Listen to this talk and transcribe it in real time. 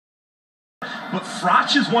But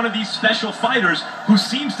Froch is one of these special fighters who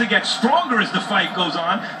seems to get stronger as the fight goes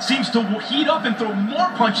on, seems to heat up and throw more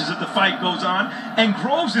punches as the fight goes on, and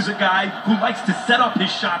Groves is a guy who likes to set up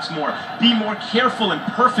his shots more, be more careful and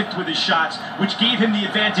perfect with his shots, which gave him the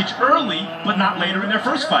advantage early, but not later in their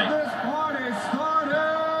first fight.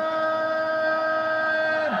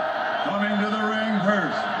 Coming to the ring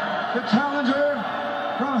first, the challenger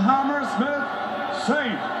from Hammersmith,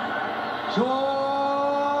 St. George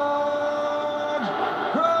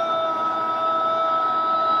Groves.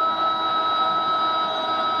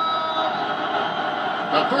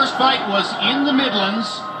 The first fight was in the Midlands.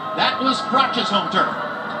 That was Froch's home turf.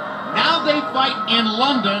 Now they fight in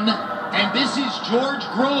London, and this is George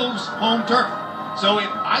Groves' home turf. So if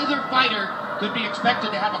either fighter could be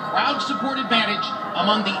expected to have a crowd support advantage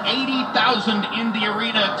among the 80,000 in the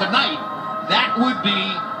arena tonight, that would be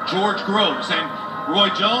George Groves. And Roy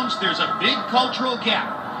Jones, there's a big cultural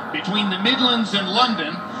gap between the Midlands and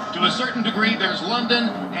London. To a certain degree, there's London,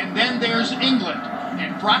 and then there's England.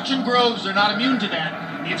 And Froch and Groves are not immune to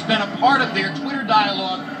that. It's been a part of their Twitter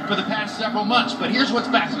dialogue for the past several months. But here's what's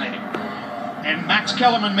fascinating. And Max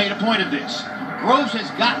Kellerman made a point of this. Groves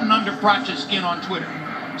has gotten under Froch's skin on Twitter.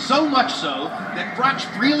 So much so that Froch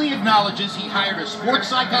freely acknowledges he hired a sports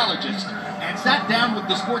psychologist and sat down with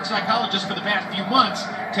the sports psychologist for the past few months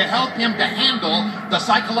to help him to handle the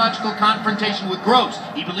psychological confrontation with Groves.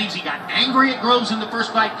 He believes he got angry at Groves in the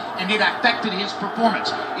first fight and it affected his performance.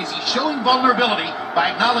 Is he showing vulnerability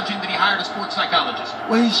by acknowledging that he hired a sports psychologist?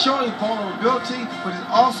 Well, he's showing vulnerability, but he's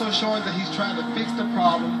also showing that he's trying to fix the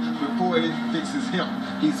problem before it fixes him.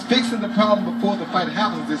 He's fixing the problem before the fight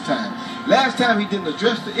happens this time. Last time he didn't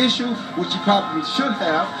address the issue, which he probably should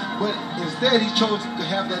have, but instead he chose to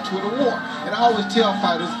have that Twitter war. And I always tell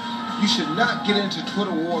fighters, you should not get into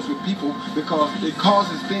Twitter wars with people because it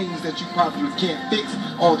causes things that you probably can't fix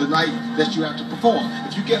on the night that you have to perform.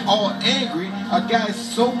 If you get all angry, a guy is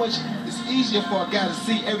so much, it's easier for a guy to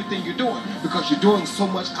see everything you're doing because you're doing so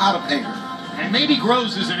much out of anger. And maybe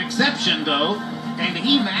Groves is an exception, though, and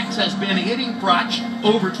he, Max, has been hitting Froch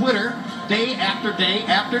over Twitter day after day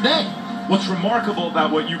after day. What's remarkable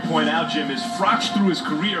about what you point out, Jim, is Froch through his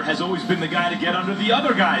career has always been the guy to get under the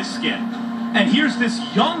other guy's skin. And here's this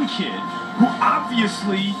young kid who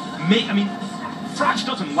obviously Froch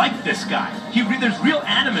doesn't like this guy. There's real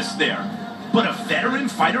animus there. But a veteran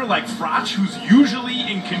fighter like Froch, who's usually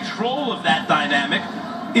in control of that dynamic,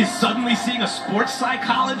 is suddenly seeing a sports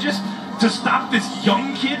psychologist to stop this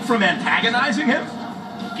young kid from antagonizing him?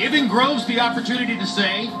 Giving Groves the opportunity to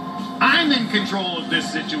say, I'm in control of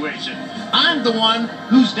this situation. I'm the one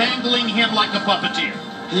who's dangling him like a puppeteer.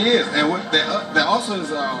 He is, and what that also is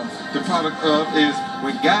the product of is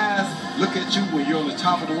when guys look at you when you're on the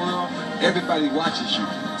top of the world, everybody watches you.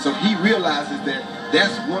 So he realizes that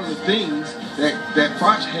that's one of the things that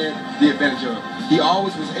Froch had the advantage of. He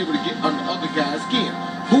always was able to get under other guys' skin.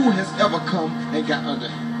 Who has ever come and got under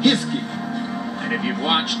his skin? And if you've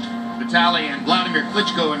watched Vitaly and Vladimir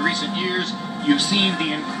Klitschko in recent years, you've seen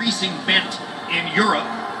the increasing bent in Europe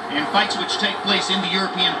in fights which take place in the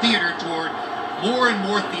European theater toward more and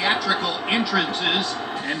more theatrical entrances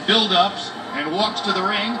and build-ups and walks to the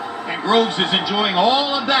ring, and Groves is enjoying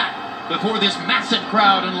all of that before this massive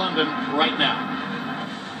crowd in London right now.